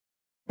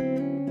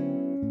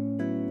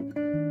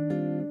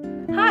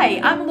Hi,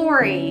 I'm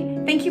Lori.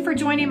 Thank you for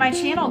joining my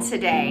channel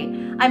today.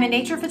 I'm a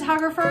nature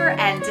photographer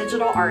and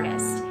digital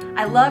artist.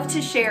 I love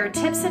to share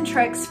tips and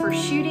tricks for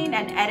shooting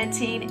and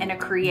editing in a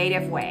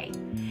creative way.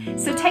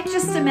 So take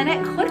just a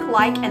minute, click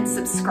like and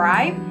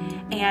subscribe,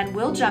 and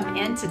we'll jump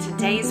into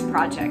today's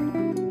project.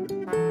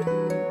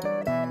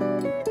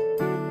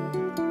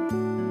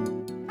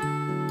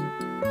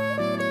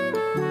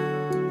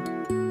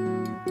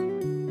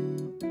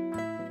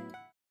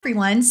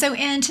 Everyone. So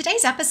in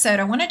today's episode,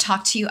 I want to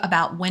talk to you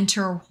about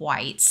winter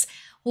whites.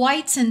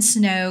 Whites and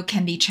snow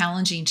can be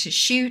challenging to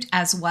shoot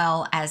as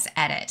well as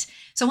edit.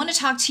 So I want to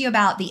talk to you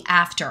about the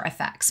after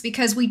effects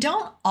because we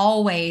don't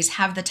always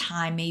have the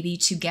time maybe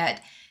to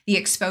get the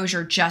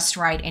exposure just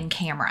right in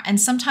camera. And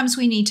sometimes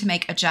we need to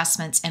make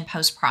adjustments in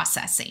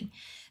post-processing.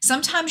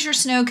 Sometimes your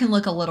snow can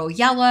look a little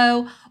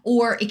yellow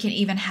or it can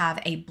even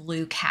have a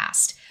blue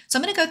cast. So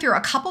I'm going to go through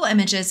a couple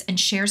images and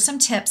share some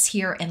tips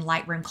here in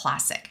Lightroom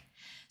Classic.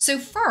 So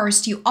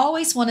first, you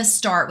always want to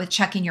start with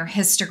checking your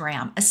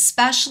histogram,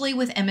 especially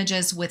with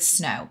images with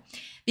snow,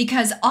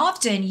 because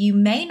often you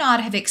may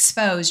not have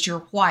exposed your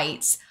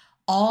whites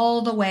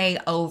all the way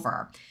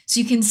over. So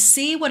you can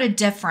see what a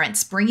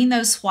difference bringing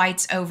those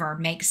whites over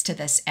makes to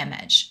this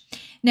image.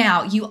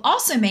 Now, you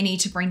also may need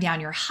to bring down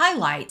your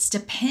highlights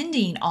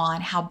depending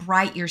on how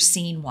bright your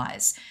scene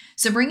was.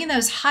 So bringing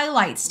those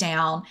highlights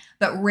down,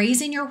 but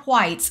raising your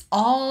whites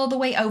all the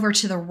way over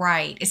to the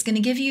right is going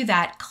to give you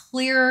that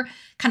clear,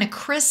 kind of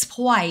crisp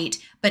white,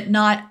 but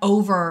not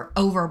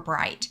over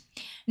bright.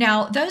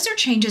 Now, those are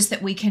changes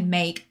that we can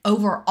make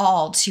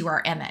overall to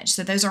our image.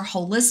 So those are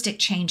holistic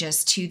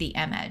changes to the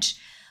image.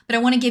 But I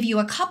want to give you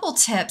a couple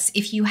tips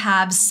if you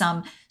have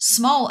some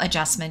small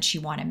adjustments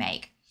you want to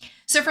make.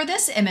 So for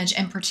this image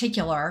in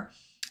particular,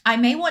 I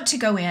may want to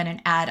go in and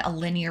add a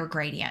linear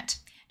gradient.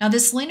 Now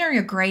this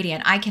linear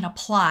gradient I can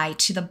apply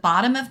to the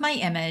bottom of my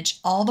image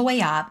all the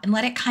way up and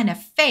let it kind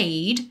of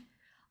fade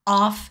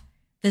off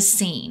the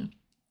scene.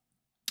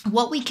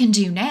 What we can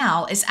do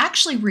now is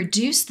actually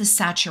reduce the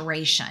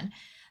saturation.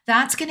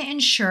 That's going to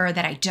ensure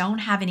that I don't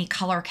have any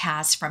color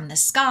cast from the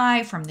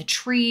sky, from the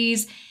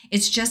trees.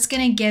 It's just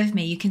going to give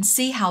me, you can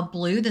see how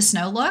blue the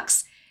snow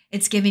looks.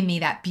 It's giving me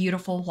that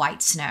beautiful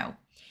white snow.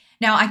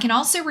 Now I can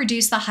also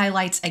reduce the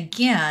highlights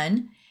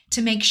again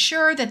to make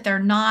sure that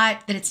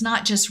it's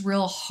not just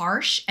real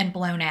harsh and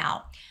blown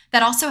out.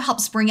 That also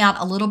helps bring out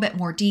a little bit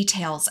more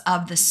details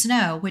of the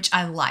snow, which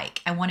I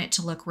like. I want it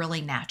to look really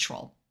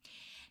natural.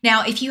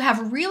 Now, if you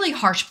have really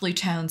harsh blue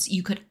tones,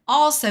 you could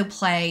also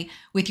play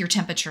with your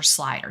temperature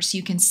slider. So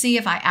you can see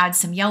if I add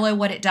some yellow,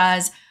 what it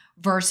does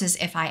versus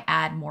if I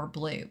add more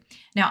blue.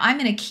 Now I'm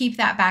going to keep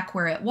that back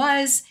where it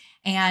was.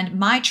 And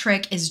my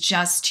trick is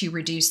just to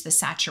reduce the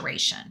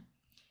saturation.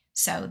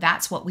 So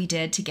that's what we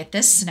did to get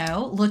this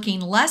snow looking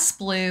less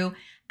blue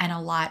and a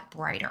lot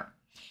brighter.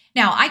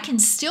 Now I can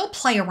still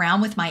play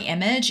around with my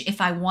image if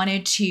I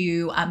wanted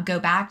to go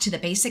back to the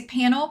basic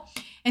panel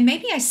and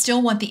maybe I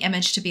still want the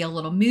image to be a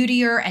little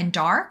moodier and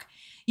dark.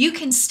 You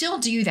can still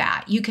do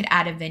that. You could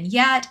add a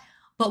vignette,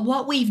 but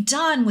what we've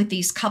done with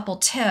these couple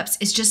tips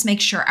is just make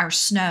sure our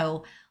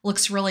snow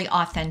looks really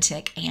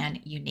authentic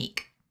and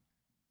unique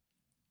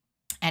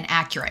and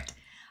accurate.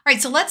 All right,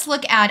 so let's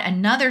look at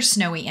another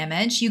snowy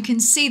image. You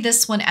can see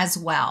this one as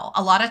well.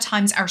 A lot of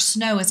times our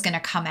snow is going to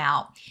come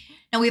out.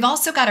 Now we've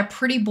also got a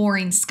pretty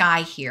boring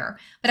sky here,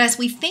 but as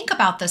we think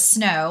about the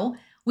snow,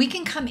 we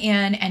can come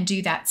in and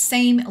do that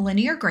same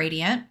linear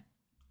gradient,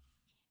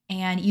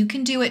 and you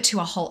can do it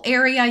to a whole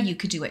area. You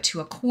could do it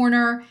to a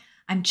corner.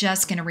 I'm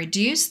just going to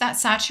reduce that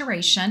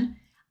saturation.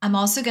 I'm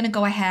also going to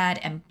go ahead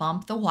and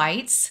bump the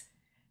whites.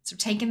 So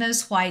taking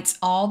those whites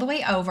all the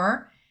way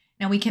over.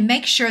 Now we can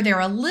make sure they're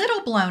a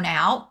little blown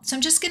out. So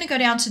I'm just going to go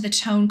down to the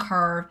tone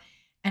curve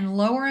and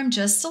lower them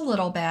just a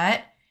little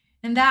bit.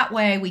 And that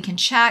way we can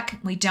check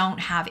we don't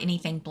have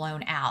anything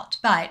blown out.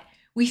 But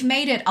we've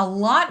made it a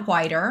lot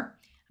whiter.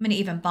 I'm going to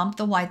even bump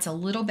the whites a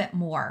little bit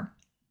more.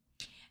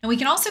 And we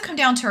can also come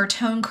down to our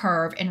tone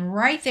curve and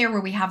right there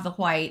where we have the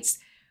whites,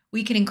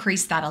 we can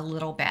increase that a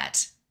little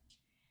bit.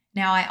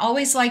 Now, I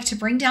always like to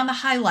bring down the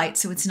highlight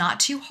so it's not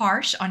too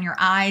harsh on your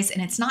eyes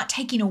and it's not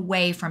taking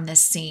away from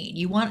this scene.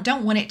 You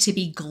don't want it to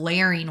be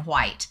glaring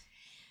white.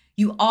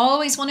 You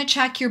always want to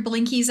check your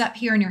blinkies up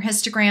here in your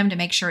histogram to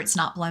make sure it's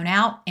not blown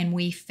out, and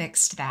we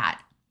fixed that.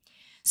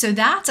 So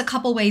that's a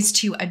couple ways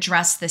to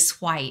address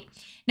this white.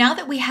 Now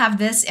that we have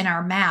this in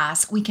our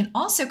mask, we can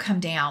also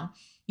come down.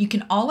 You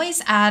can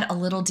always add a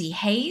little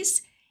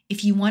dehaze.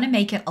 If you want to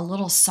make it a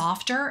little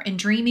softer and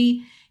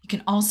dreamy, you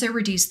can also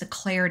reduce the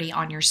clarity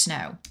on your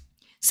snow.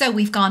 So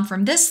we've gone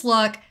from this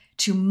look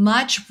to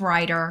much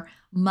brighter,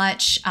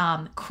 much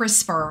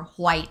crisper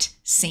white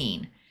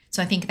scene.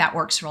 So I think that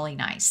works really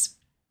nice.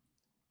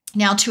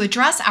 Now to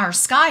address our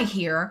sky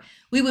here,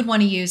 we would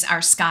want to use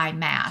our sky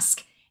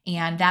mask.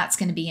 And that's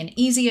going to be an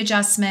easy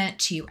adjustment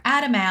to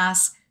add a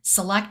mask,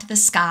 select the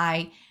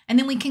sky, and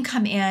then we can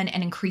come in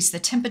and increase the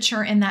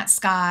temperature in that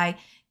sky,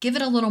 give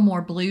it a little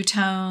more blue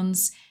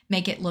tones,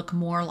 make it look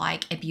more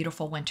like a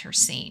beautiful winter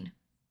scene.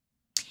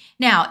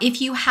 Now, if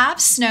you have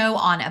snow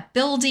on a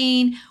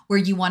building where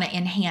you want to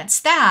enhance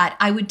that,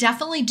 I would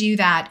definitely do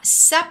that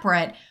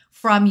separate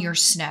from your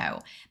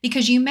snow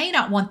because you may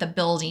not want the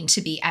building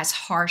to be as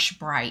harsh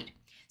bright.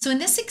 So in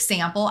this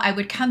example, I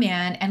would come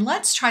in and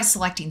let's try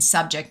selecting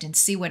subject and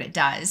see what it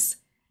does.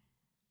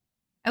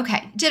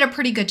 Okay, did a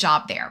pretty good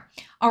job there.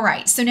 All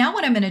right, so now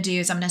what I'm going to do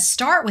is I'm going to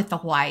start with the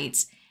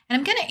whites and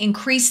I'm going to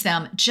increase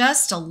them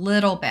just a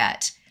little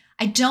bit.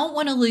 I don't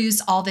want to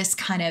lose all this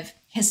kind of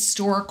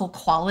historical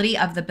quality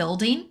of the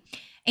building,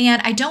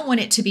 and I don't want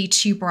it to be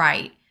too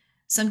bright.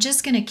 So I'm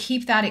just going to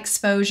keep that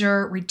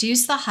exposure,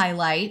 reduce the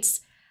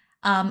highlights,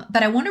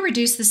 but I want to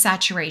reduce the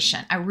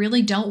saturation. I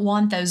really don't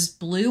want those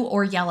blue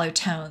or yellow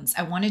tones.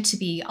 I want it to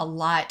be a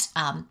lot,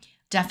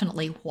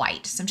 definitely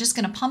white. So I'm just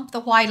going to pump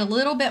the white a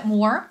little bit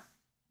more.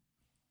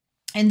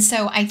 And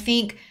so I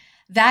think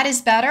that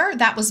is better.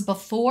 That was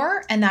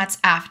before and that's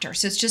after.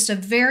 So it's just a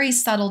very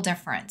subtle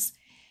difference.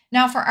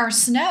 Now for our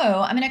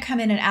snow, I'm going to come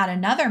in and add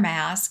another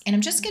mask, and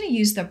I'm just going to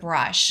use the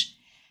brush.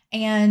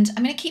 And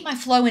I'm going to keep my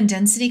flow and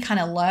density kind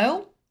of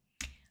low,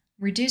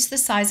 reduce the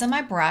size of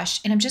my brush,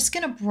 and I'm just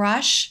going to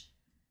brush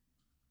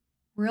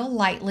real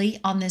lightly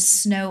on this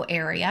snow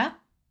area.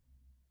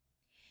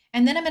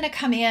 And then I'm going to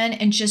come in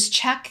and just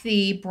check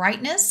the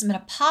brightness. I'm going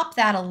to pop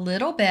that a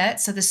little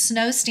bit so the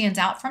snow stands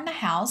out from the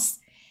house,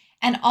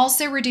 and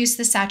also reduce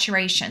the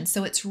saturation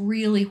so it's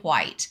really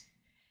white.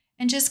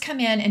 And just come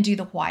in and do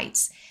the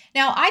whites.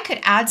 Now I could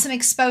add some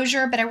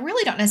exposure, but I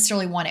really don't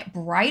necessarily want it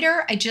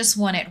brighter. I just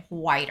want it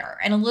whiter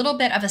and a little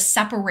bit of a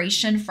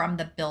separation from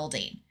the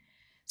building.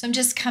 So I'm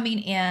just coming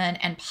in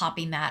and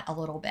popping that a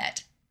little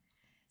bit.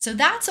 So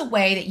that's a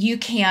way that you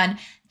can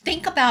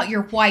think about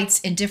your whites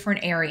in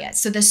different areas.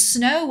 So the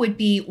snow would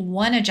be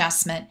one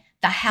adjustment,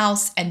 the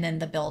house, and then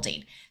the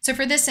building. So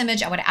for this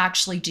image, I would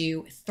actually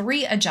do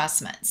 3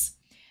 adjustments.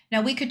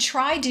 Now we could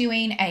try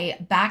doing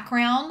a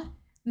background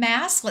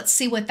mask. Let's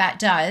see what that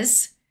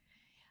does.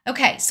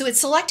 Okay, so it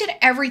selected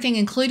everything,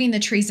 including the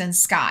trees and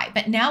sky.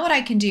 But now what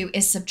I can do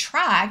is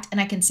subtract,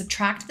 and I can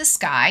subtract the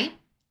sky.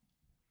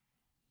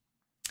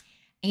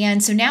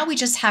 And so now we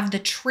just have the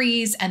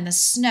trees and the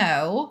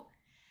snow.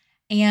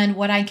 And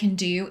what I can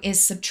do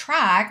is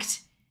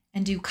subtract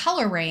and do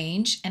color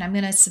range. And I'm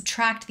going to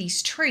subtract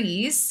these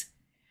trees.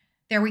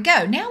 There we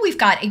go. Now we've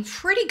got a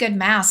pretty good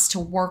mask to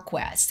work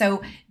with.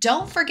 So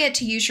don't forget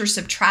to use your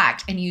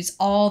subtract and use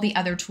all the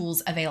other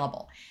tools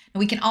available. And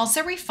we can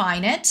also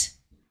refine it.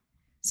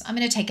 So I'm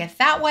going to take it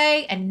that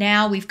way. And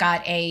now we've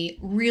got a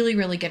really,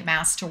 really good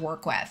mask to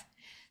work with.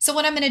 So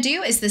what I'm going to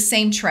do is the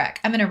same trick.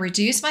 I'm going to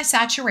reduce my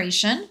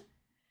saturation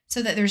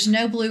so that there's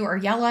no blue or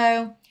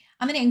yellow.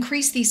 I'm going to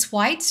increase these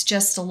whites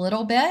just a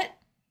little bit,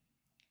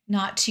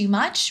 not too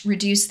much.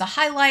 Reduce the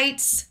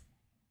highlights.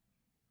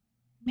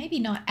 Maybe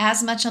not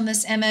as much on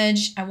this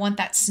image. I want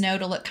that snow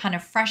to look kind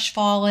of fresh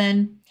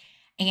fallen.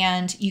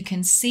 And you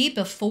can see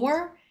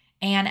before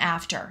and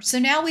after. So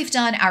now we've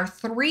done our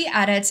 3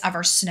 edits of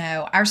our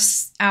snow.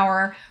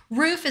 Our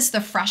roof is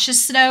the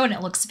freshest snow and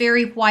it looks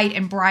very white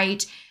and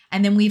bright.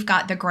 And then we've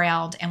got the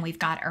ground and we've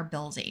got our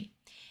building.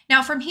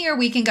 Now from here,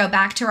 we can go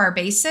back to our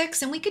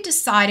basics and we could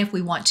decide if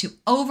we want to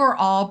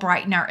overall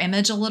brighten our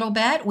image a little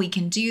bit. We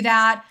can do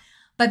that,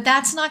 but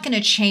that's not going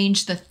to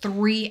change the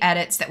 3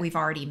 edits that we've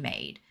already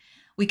made.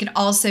 We can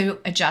also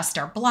adjust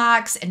our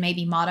blacks and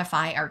maybe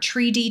modify our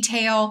tree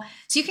detail.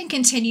 So you can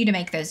continue to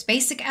make those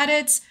basic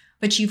edits,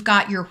 but you've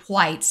got your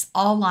whites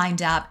all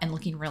lined up and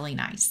looking really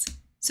nice.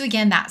 So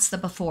again, that's the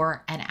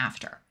before and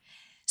after.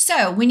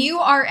 So when you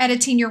are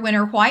editing your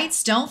winter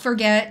whites, don't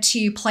forget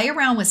to play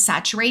around with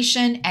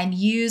saturation and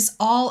use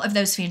all of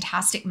those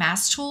fantastic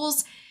mask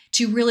tools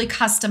to really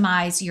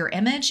customize your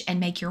image and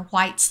make your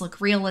whites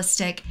look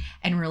realistic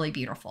and really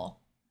beautiful.